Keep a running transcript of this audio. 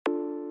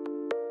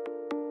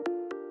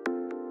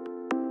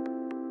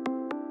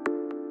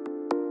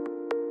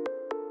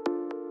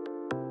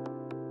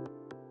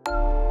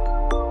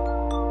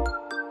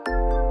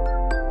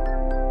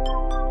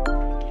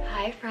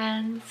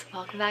loves,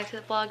 welcome back to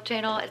the vlog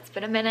channel. It's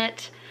been a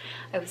minute.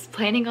 I was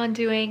planning on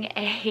doing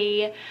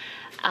a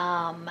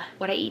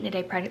what I eat in a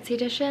day pregnancy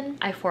edition.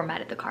 I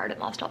formatted the card and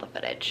lost all the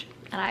footage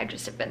and I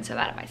just have been so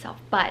mad at myself,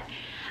 but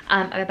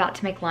I'm about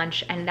to make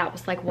lunch, and that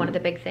was like one of the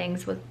big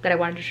things that I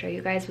wanted to show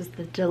you guys was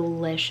the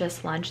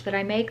delicious lunch that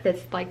I make.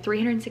 That's like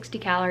 360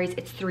 calories.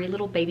 It's 3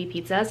 little baby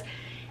pizzas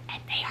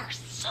and they are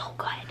so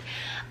good.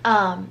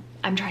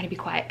 I'm trying to be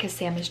quiet because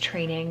Sam is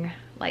training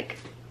like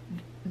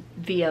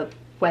via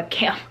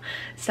webcam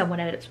someone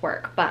at its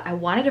work, but I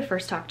wanted to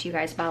first talk to you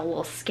guys about a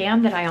little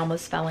scam that I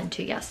almost fell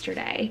into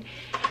yesterday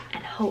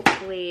and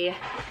hopefully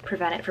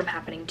prevent it from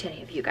happening to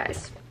any of you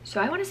guys.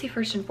 So I want to say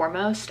first and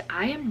foremost,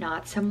 I am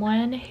not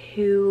someone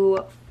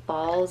who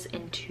falls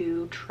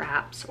into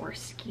traps or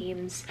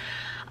schemes.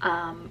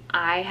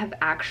 I have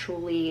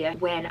actually,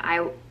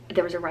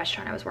 there was a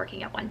restaurant I was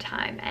working at one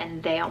time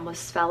and they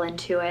almost fell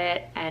into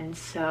it, and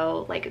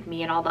so like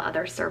me and all the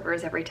other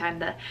servers, every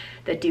time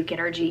the Duke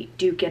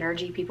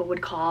Energy people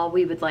would call,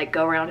 we would like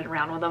go around and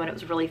around with them, and it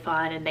was really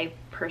fun. And they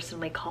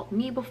personally called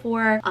me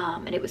before,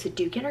 and it was a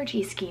Duke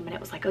Energy scheme, and it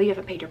was like, oh, you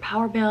haven't paid your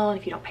power bill, and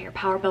if you don't pay your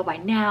power bill by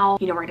now,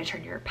 you know, we're gonna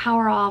turn your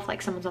power off,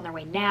 like someone's on their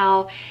way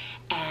now.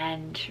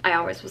 And I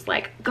always was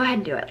like, go ahead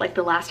and do it. Like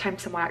the last time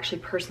someone actually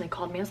personally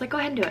called me, I was like, go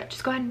ahead and do it.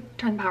 Just go ahead and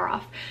turn the power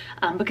off,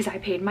 because I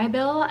paid my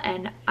bill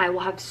and I will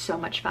have so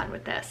much fun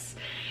with this.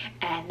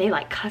 And they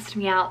like cussed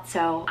me out,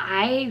 so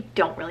I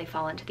don't really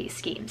fall into these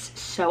schemes.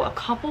 So a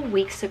couple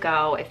weeks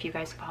ago, if you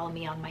guys follow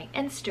me on my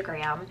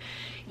Instagram,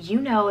 you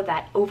know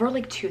that over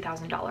like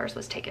 $2,000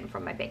 was taken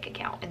from my bank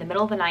account in the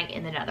middle of the night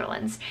in the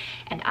Netherlands.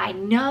 And I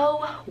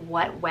know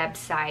what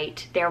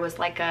website, there was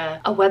like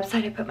a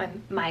website I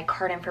put my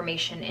card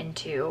information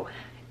into,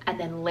 and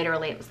then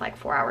literally it was like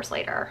 4 hours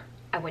later,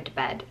 I went to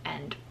bed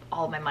and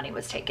all of my money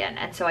was taken.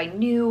 And so I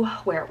knew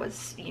where it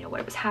was, you know,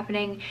 what it was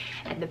happening,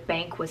 and the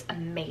bank was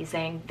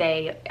amazing.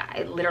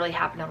 It literally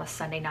happened on a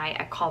Sunday night.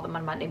 I called them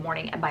on Monday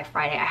morning, and by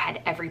Friday I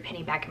had every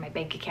penny back in my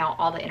bank account.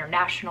 All the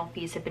international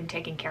fees had been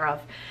taken care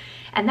of.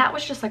 And that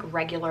was just like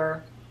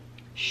regular,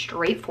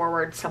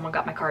 straightforward, someone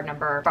got my card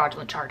number,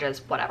 fraudulent charges,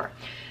 whatever.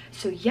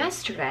 So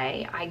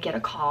yesterday I get a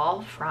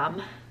call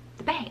from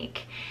the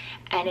bank,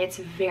 and it's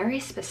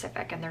very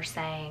specific, and they're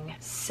saying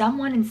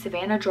someone in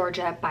Savannah,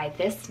 Georgia by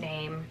this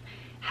name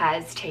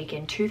has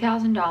taken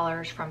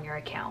 $2,000 from your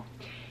account,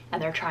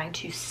 and they're trying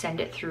to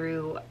send it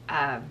through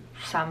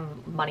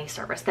some money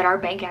service that our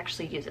bank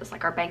actually uses.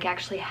 Like our bank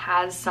actually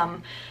has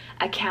some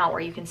account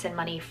where you can send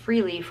money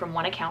freely from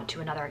one account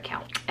to another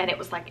account. And it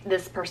was like,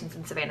 this person's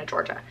in Savannah,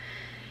 Georgia.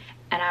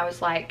 And I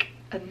was like,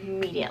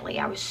 immediately,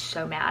 I was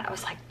so mad. I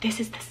was like, this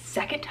is the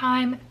second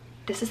time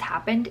this has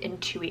happened in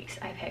 2 weeks.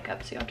 I have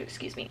hiccups, so you have to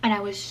excuse me. And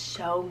I was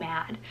so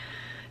mad.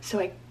 So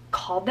I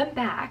called them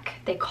back.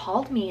 They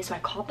called me, so I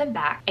called them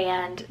back,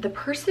 and the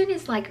person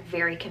is like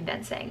very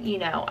convincing. You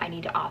know, I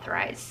need to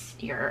authorize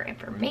your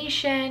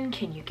information.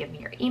 Can you give me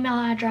your email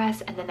address?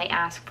 And then they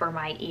ask for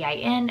my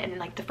EIN, and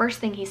like the first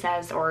thing he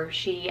says, or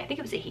she, I think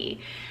it was a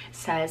he,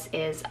 says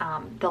is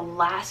the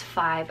last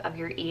 5 of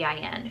your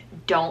EIN.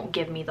 Don't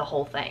give me the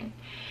whole thing.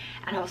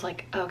 And I was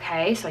like,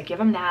 okay. So I give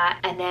them that,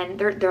 and then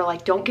they're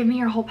like, don't give me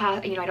your whole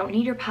you know, I don't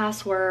need your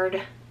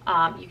password.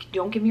 You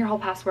don't give me your whole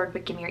password,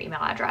 but give me your email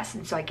address.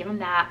 And so I give them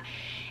that,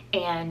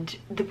 and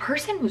the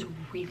person was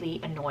really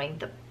annoying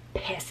the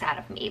piss out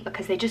of me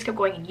because they just kept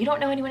going, and you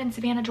don't know anyone in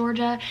Savannah,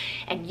 Georgia,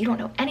 and you don't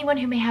know anyone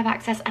who may have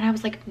access. And I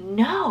was like,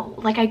 no,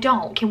 like I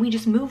don't. Can we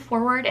just move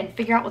forward and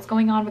figure out what's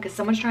going on, because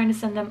someone's trying to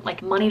send them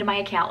like money to my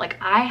account. Like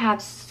I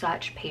have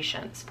such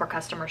patience for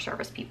customer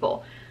service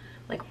people,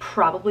 like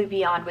probably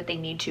beyond what they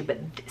need to, but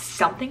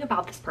something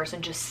about this person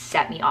just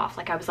set me off.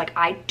 Like I was like,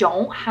 I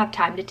don't have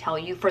time to tell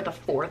you for the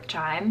 4th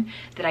time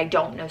that I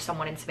don't know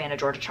someone in Savannah,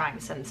 Georgia trying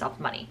to send themselves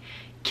money.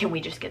 Can we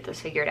just get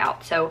this figured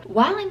out? So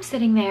while I'm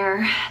sitting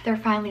there, they're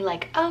finally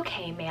like,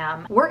 okay,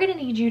 ma'am, we're gonna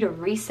need you to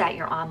reset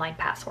your online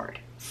password.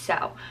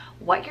 So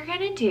what you're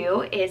gonna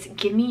do is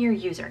give me your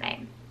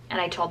username. And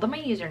I told them my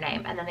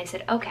username, and then they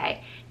said,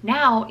 okay,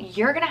 now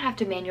you're gonna have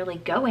to manually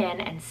go in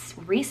and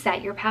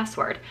reset your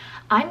password.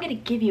 I'm gonna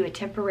give you a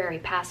temporary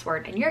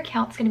password, and your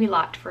account's gonna be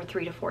locked for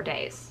 3 to 4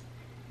 days.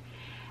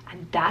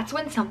 And that's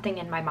when something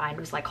in my mind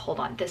was like, hold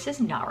on, this is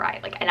not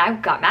right. Like, and I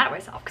got mad at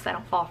myself because I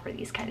don't fall for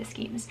these kind of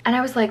schemes. And I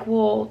was like,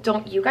 well,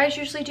 don't you guys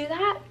usually do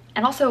that?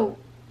 And also,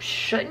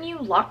 shouldn't you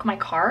lock my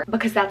card?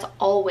 Because that's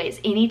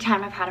always,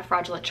 anytime I've had a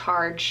fraudulent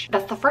charge,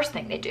 that's the first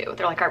thing they do.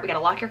 They're like, all right, we gotta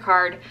lock your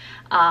card,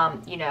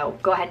 you know,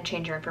 go ahead and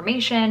change your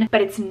information. But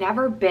it's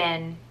never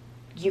been,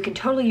 you can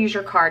totally use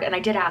your card. And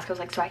I did ask, I was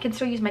like, so I can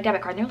still use my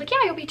debit card? And they were like, yeah,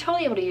 you'll be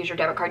totally able to use your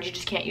debit card, you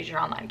just can't use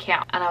your online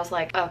account. And I was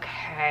like,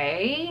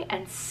 okay.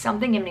 And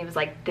something in me was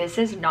like, this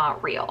is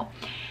not real.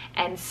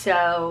 And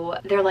so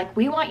they're like,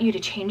 we want you to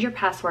change your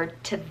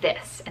password to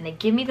this. And they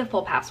give me the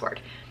full password.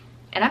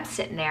 And I'm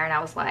sitting there and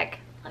I was like,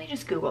 let me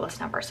just Google this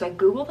number. So I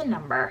Google the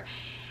number,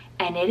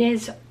 and it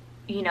is,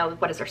 you know,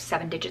 what is there,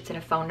 7 digits in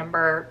a phone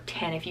number,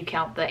 10 if you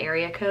count the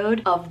area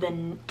code. Of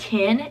the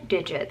 10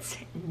 digits,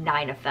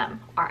 9 of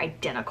them are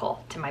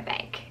identical to my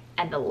bank,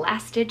 and the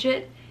last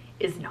digit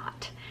is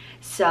not.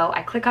 So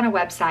I click on a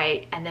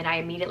website and then I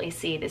immediately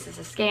see this is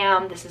a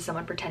scam. This is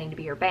someone pretending to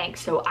be your bank.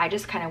 So I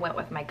just kind of went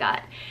with my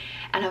gut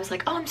and I was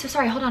like, oh, I'm so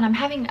sorry. Hold on. I'm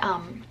having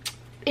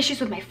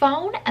issues with my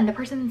phone. And the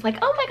person's like,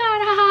 oh my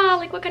God, haha,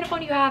 like what kind of phone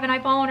do you have? An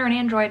iPhone or an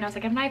Android? And I was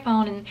like, I have an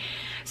iPhone. And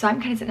so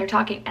I'm kind of sitting there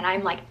talking and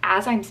I'm like,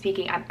 as I'm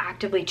speaking, I'm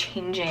actively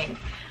changing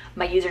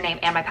my username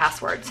and my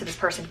password so this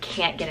person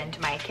can't get into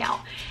my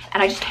account.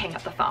 And I just hang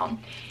up the phone.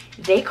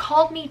 They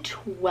called me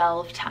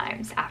 12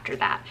 times after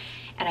that.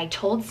 And I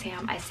told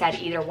Sam, I said,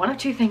 either one of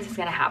two things is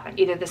gonna happen.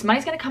 Either this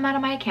money's gonna come out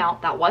of my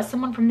account, that was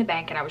someone from the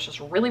bank and I was just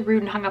really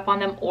rude and hung up on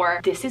them, or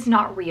this is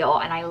not real.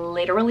 And I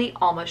literally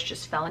almost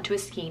just fell into a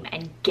scheme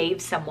and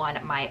gave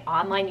someone my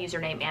online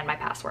username and my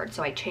password.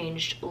 So I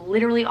changed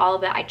literally all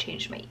of it. I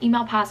changed my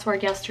email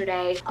password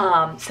yesterday.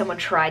 Someone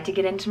tried to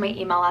get into my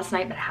email last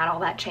night, but had all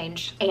that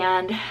changed.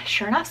 And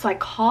sure enough, so I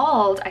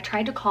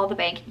tried to call the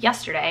bank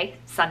yesterday,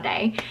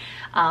 Sunday,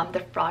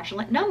 the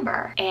fraudulent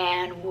number.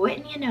 And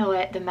wouldn't you know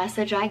it, the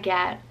message I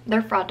get,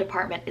 their fraud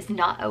department is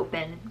not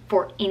open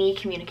for any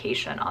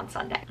communication on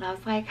Sunday. And I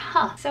was like,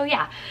 huh. So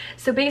yeah,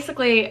 so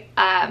basically,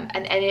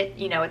 and it,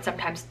 you know, it's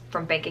sometimes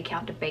from bank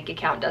account to bank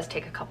account, does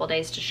take a couple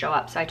days to show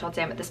up. So I told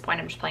Sam at this point,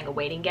 I'm just playing a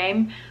waiting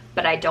game,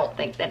 but I don't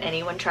think that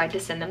anyone tried to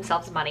send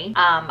themselves money.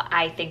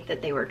 I think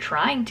that they were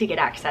trying to get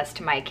access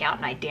to my account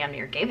and I damn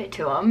near gave it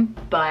to them,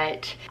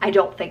 but I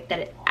don't think that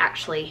it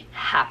actually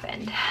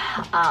happened.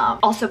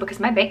 Also because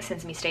my bank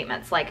sends me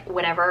statements, like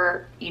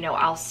whenever, you know,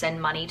 I'll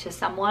send money to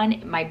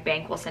someone, my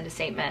bank will send a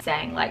statement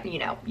saying like, you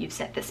know, you've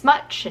sent this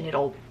much and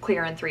it'll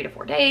clear in 3 to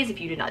 4 days. If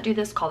you do not do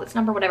this, call this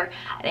number, whatever.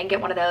 I didn't get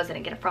one of those. I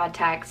didn't get a fraud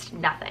text,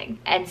 nothing.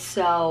 And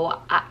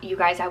so you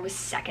guys, I was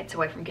seconds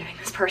away from giving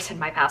this person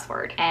my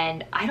password,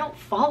 and I don't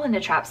fall into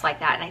traps like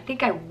that. And I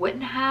think I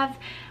wouldn't have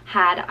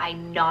had I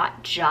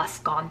not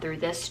just gone through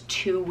this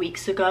 2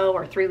 weeks ago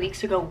or 3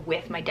 weeks ago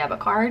with my debit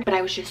card. But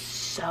I was just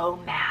so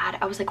mad.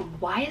 I was like,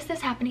 why is this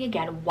happening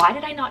again? Why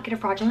did I not get a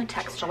fraudulent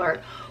text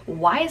alert?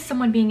 Why is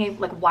someone being able,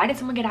 like, why did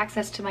someone get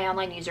access to my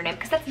online username?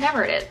 Because that's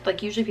never it.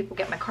 Like, usually people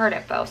get my card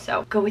info.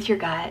 So go with your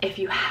gut. If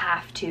you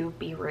have to,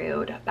 be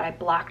rude. But I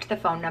blocked the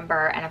phone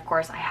number, and of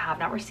course I have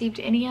not received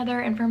any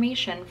other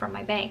information from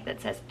my bank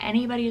that says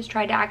anybody has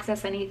tried to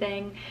access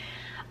anything.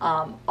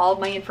 All of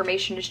my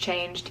information has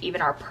changed.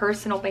 Even our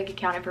personal bank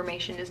account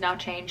information is now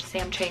changed.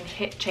 Sam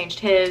changed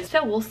his.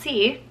 So we'll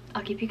see.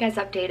 I'll keep you guys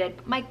updated.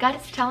 My gut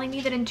is telling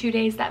me that in 2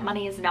 days that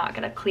money is not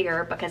gonna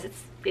clear because it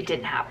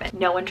didn't happen.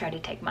 No one tried to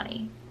take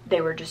money.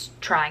 They were just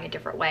trying a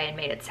different way and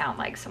made it sound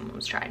like someone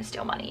was trying to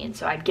steal money. And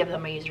so I'd give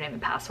them my username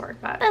and password,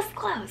 but that's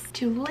close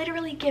to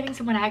literally giving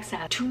someone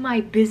access to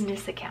my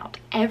business account.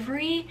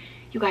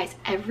 You guys,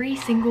 every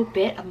single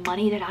bit of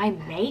money that I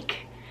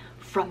make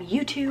from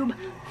YouTube,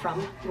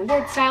 from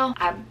reward style,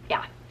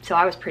 yeah. So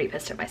I was pretty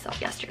pissed at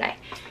myself yesterday.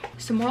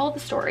 So moral of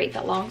the story,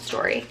 that long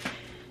story,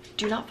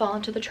 do not fall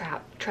into the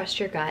trap. Trust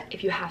your gut.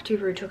 If you have to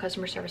be rude to a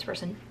customer service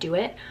person, do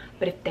it.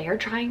 But if they are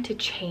trying to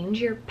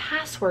change your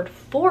password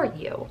for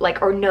you,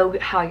 like, or know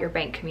how your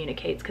bank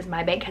communicates, because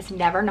my bank has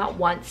never, not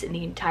once in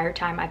the entire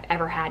time I've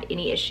ever had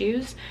any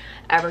issues,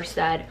 ever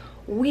said,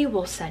 we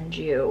will send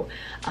you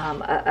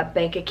a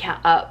bank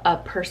account,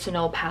 a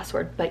personal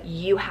password, but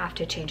you have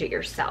to change it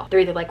yourself. They're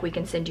either like, we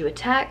can send you a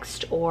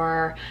text,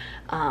 or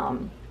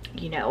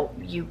you know,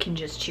 you can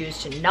just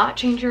choose to not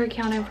change your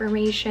account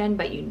information,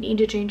 but you need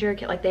to change your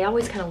account. Like, they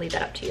always kind of leave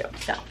that up to you.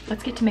 So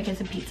let's get to making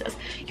some pizzas.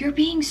 You're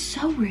being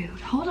so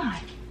rude. Hold on.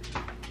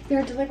 Is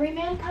there a delivery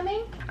man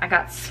coming? I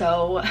got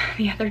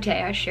the other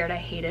day I shared I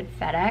hated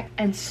FedEx,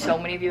 and so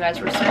many of you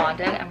guys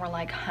responded and were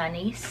like,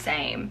 honey,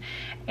 same.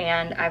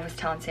 And I was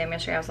telling Sam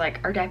yesterday, I was like,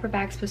 our diaper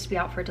bag's supposed to be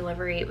out for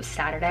delivery. It was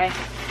Saturday.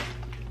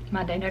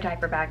 Monday, no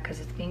diaper bag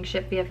because it's being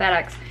shipped via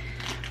FedEx.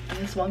 And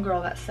this one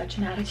girl got such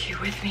an attitude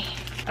with me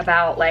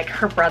about, like,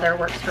 her brother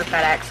works for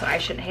FedEx, so I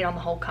shouldn't hate on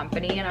the whole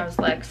company. And I was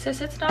like,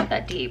 sis, it's not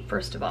that deep,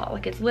 first of all.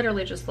 Like, it's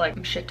literally just like,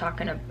 I'm shit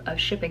talking a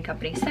shipping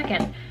company.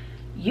 Second,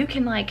 you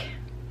can like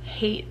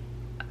hate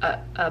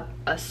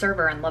a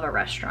server and love a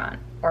restaurant,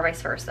 or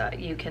vice versa.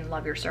 You can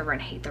love your server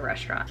and hate the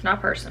restaurant. It's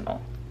not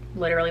personal.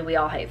 Literally, we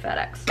all hate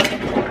FedEx.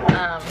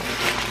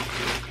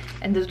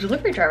 And the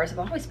delivery drivers have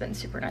always been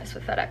super nice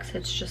with FedEx.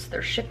 It's just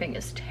their shipping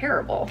is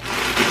terrible.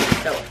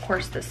 So of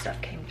course this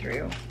stuff came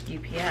through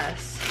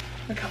UPS.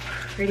 Look how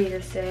pretty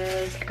this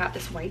is. I got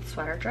this white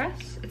sweater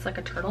dress. It's like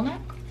a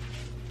turtleneck.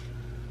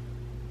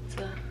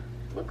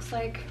 Looks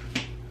like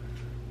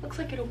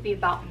it'll be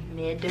about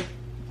mid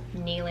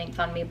knee length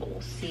on me, but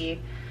we'll see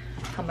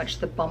how much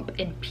the bump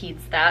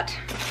impedes that.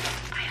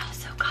 I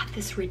also got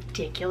this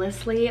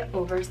ridiculously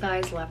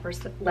oversized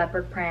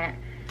leopard print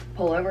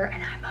pullover,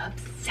 and I'm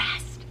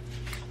obsessed.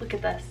 Look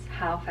at this.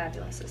 How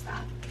fabulous is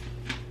that?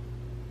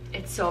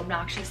 It's so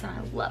obnoxious and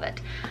I love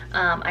it.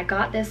 I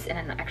got this in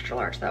an extra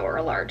large though, or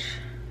a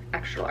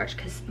extra large,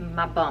 because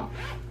my bump,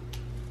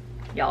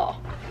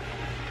 y'all,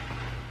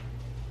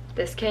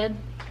 this kid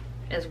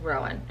is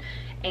growing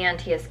and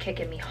he is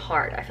kicking me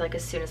hard. I feel like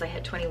as soon as I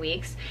hit 20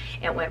 weeks,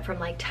 it went from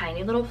like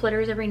tiny little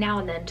flitters every now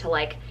and then to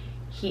like,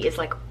 he is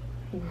like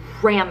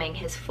ramming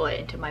his foot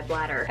into my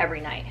bladder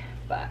every night.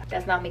 but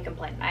that's not me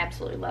complaining. I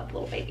absolutely love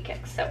little baby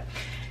kicks. So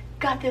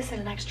got this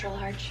in an extra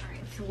large. All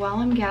right, so while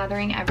I'm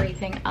gathering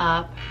everything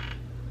up,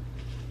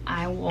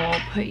 I will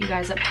put you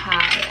guys up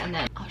high and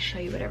then I'll show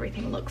you what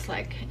everything looks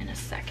like in a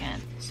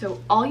second.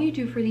 So all you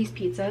do for these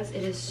pizzas,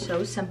 it is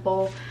so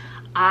simple.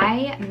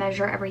 I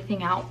measure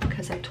everything out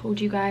because I told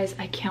you guys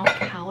I count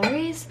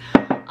calories.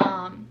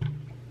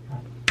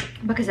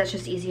 Because that's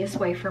just the easiest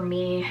way for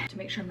me to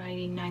make sure I'm not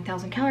eating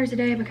 9,000 calories a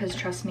day, because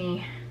trust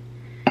me,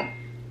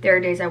 there are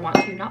days I want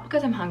to, not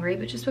because I'm hungry,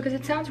 but just because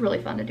it sounds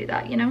really fun to do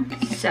that, you know?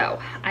 So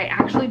I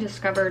actually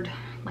discovered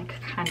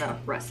like kind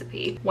of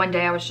recipe. One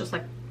day I was just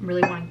like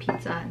really wanting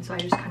pizza, and so I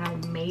just kind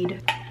of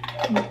made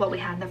with what we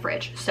had in the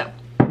fridge. So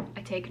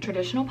I take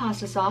traditional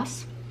pasta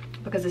sauce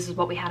because this is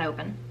what we had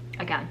open.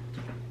 Again,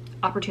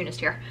 opportunist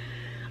here.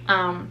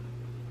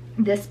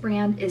 This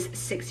brand is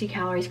 60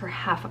 calories for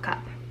half a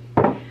cup.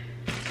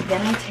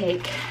 Then I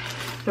take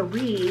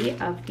 3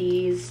 of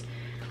these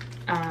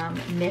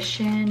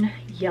Mission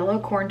yellow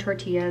corn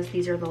tortillas.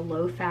 These are the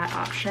low fat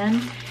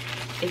option.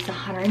 It's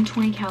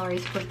 120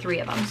 calories for 3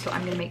 of them. So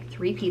I'm gonna make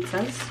 3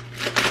 pizzas. So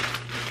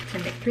I'm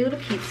gonna make 3 little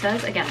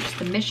pizzas. Again, just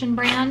the Mission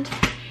brand.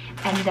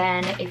 And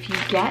then if you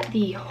get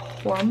the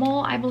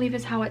Hormel, I believe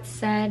is how it's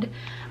said,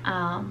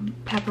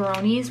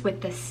 pepperonis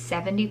with the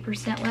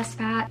 70% less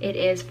fat, it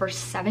is for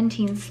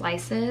 17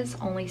 slices,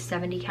 only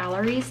 70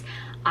 calories.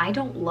 I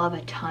don't love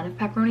a ton of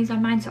pepperonis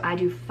on mine, so I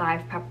do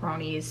 5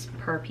 pepperonis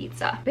per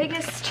pizza.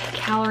 Biggest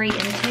calorie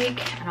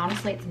intake, and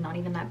honestly it's not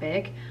even that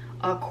big,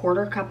 a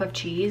 1/4 cup of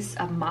cheese,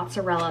 of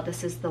mozzarella.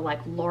 This is the like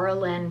Laura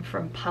Lynn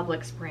from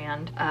Publix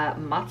brand.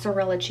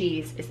 Mozzarella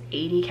cheese is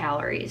 80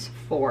 calories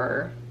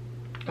for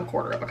a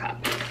 1/4 of a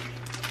cup.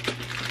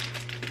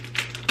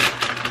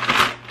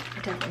 I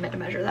definitely meant to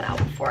measure that out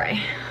before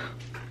I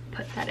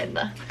put that in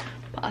the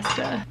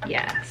pasta.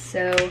 Yeah,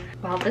 so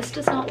while this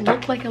does not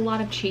look like a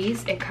lot of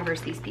cheese, it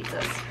covers these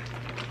pizzas.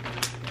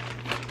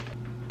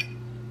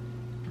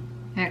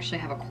 I actually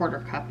have a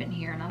 1/4 cup in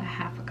here, not a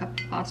half a cup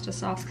of pasta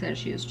sauce, because I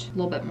just used a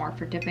little bit more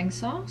for dipping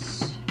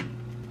sauce.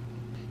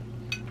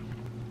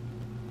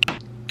 A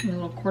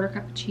little 1/4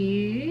 cup of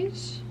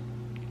cheese.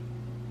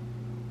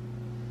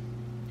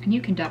 And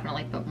you can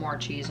definitely put more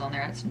cheese on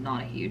there. It's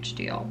not a huge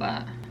deal,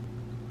 but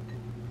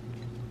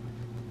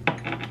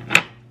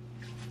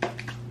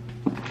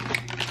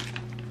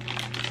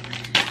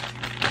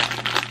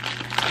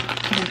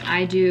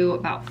I do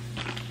about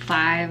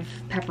 5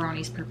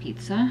 pepperonis per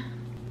pizza.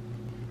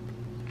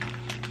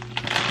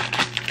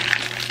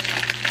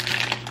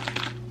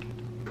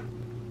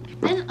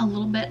 Then a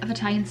little bit of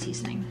Italian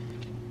seasoning.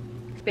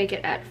 Bake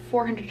it at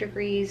 400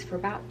 degrees for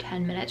about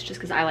 10 minutes just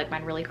because I like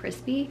mine really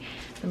crispy.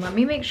 And let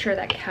me make sure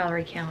that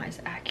calorie count is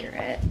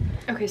accurate.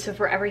 Okay, so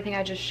for everything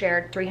I just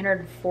shared,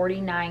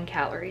 349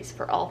 calories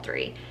for all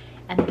 3.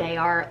 And they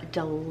are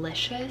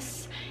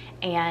delicious.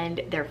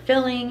 And they're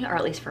filling, or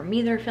at least for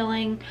me they're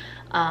filling,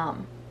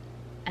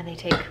 and they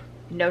take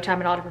no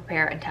time at all to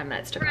prepare and 10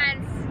 minutes to cook.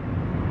 Friends,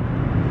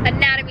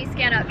 anatomy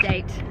scan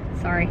update.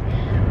 Sorry,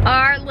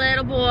 our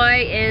little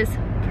boy is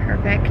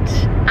perfect.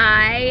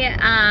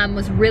 I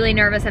was really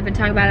nervous. I've been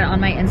talking about it on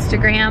my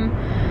Instagram.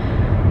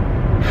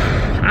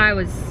 I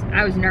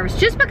was nervous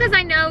just because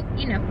I know,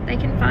 you know, they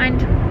can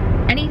find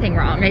anything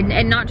wrong,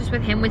 and not just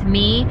with him, with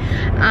me.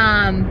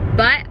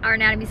 But our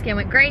anatomy scan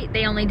went great.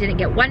 They only didn't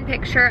get 1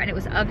 picture, and it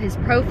was of his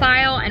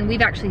profile, and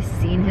we've actually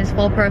seen his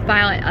full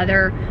profile at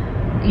other,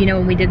 you know,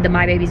 when we did the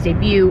My Baby's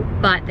debut,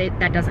 but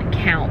that doesn't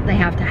count. They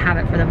have to have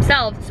it for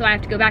themselves. So I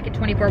have to go back at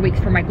 24 weeks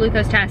for my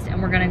glucose test,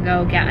 and we're gonna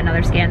go get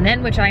another scan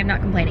then, which I am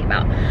not complaining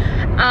about.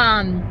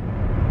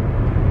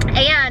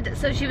 And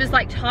so she was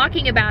like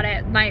talking about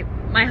it,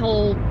 my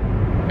whole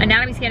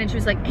anatomy scan, and she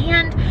was like,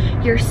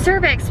 and your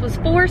cervix was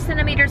 4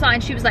 centimeters on,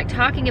 and she was like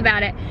talking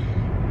about it.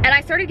 And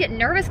I started getting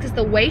nervous because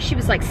the way she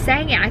was like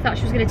saying it, I thought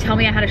she was gonna tell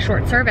me I had a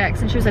short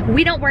cervix. And she was like,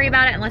 we don't worry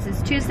about it unless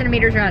it's 2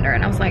 centimeters or under.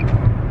 And I was like,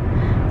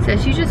 so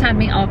she just had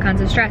me all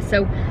kinds of stress.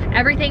 So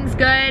everything's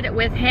good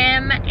with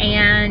him,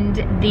 and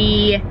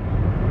the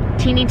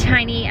teeny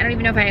tiny, I don't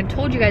even know if I have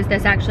told you guys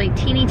this actually,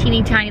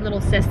 teeny tiny little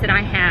cyst that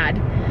I had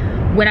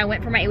when I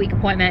went for my 8-week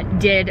appointment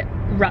did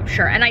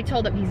rupture. And I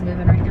told him, he's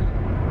moving right now,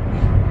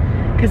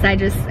 because I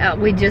just,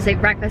 we just ate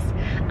breakfast.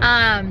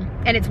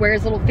 And it's where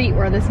his little feet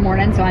were this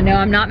morning, so I know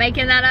I'm not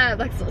making that up.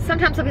 Like,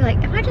 sometimes I'll be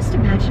like, am I just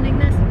imagining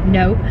this?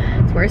 No,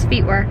 it's where his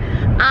feet were.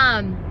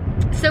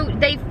 So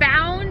they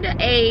found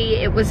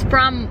it was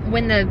from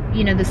when the,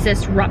 you know, the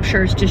cyst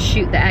ruptures to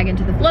shoot the egg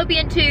into the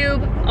fallopian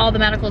tube, all the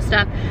medical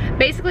stuff.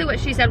 Basically what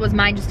she said was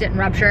mine just didn't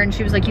rupture, and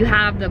she was like, you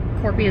have the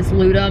corpus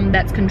luteum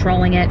that's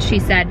controlling it. She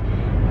said,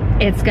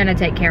 it's gonna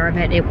take care of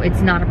it.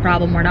 It's not a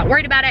problem, we're not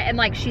worried about it. And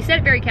like, she said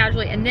it very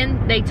casually, and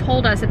then they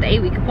told us at the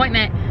 8-week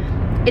appointment,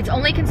 it's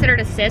only considered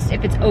a cyst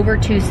if it's over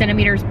 2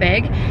 centimeters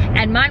big.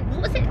 And mine,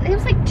 what was it? It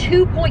was like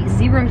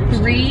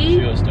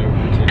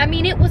 2.03. I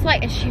mean, it was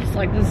like, and she was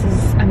like, this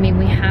is, I mean,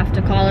 we have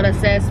to call it a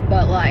cyst,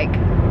 but like,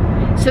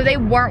 so they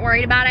weren't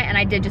worried about it. And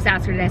I did just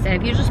ask her today, I said,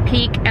 if you just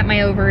peek at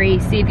my ovary,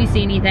 see if you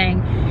see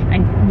anything.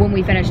 And when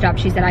we finished up,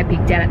 she said, I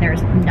peeked at it and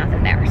there's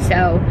nothing there.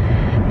 So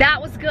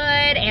That was good.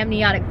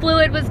 Amniotic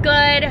fluid was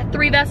good.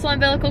 3-vessel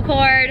umbilical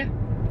cord.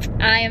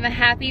 I am a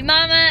happy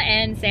mama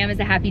and Sam is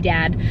a happy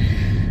dad.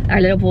 Our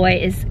little boy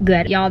is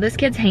good. Y'all, this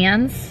kid's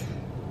hands.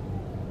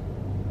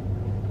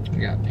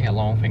 He got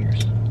long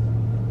fingers.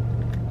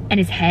 And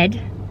his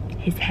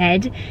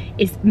head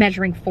is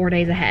measuring 4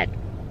 days ahead.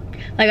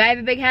 Like, I have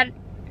a big head,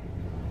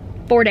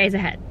 4 days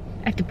ahead.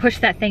 I have to push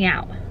that thing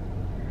out.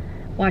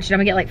 Watch it, I'm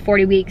gonna get like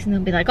 40 weeks and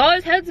they'll be like, oh,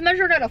 his head's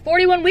measured at a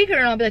 41 weeker.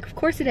 And I'll be like, of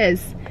course it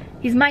is.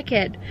 He's my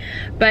kid.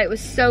 But it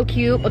was so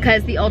cute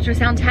because the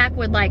ultrasound tech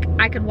would like,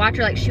 I could watch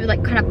her, like she would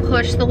like kind of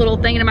push the little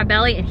thing into my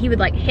belly and he would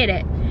like hit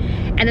it.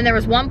 And then there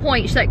was one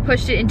point she like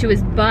pushed it into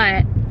his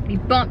butt and he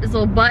bumped his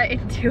little butt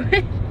into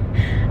it.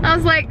 I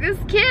was like, this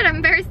kid,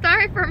 I'm very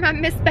sorry for my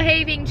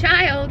misbehaving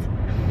child.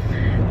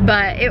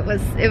 But it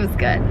was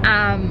good.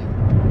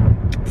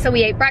 So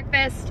we ate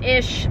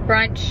breakfast-ish,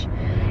 brunch.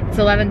 It's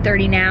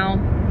 11:30 now.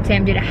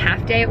 Sam did a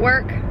half day at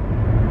work.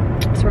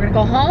 So we're gonna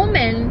go home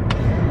and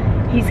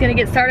he's gonna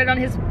get started on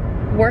his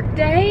work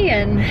day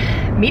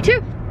and me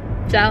too.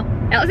 So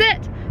that was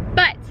it.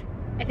 But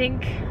I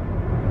think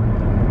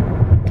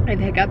I have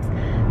hiccups.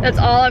 That's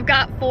all I've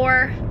got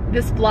for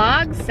this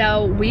vlog.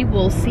 So we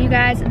will see you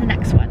guys in the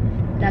next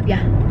one. Love ya.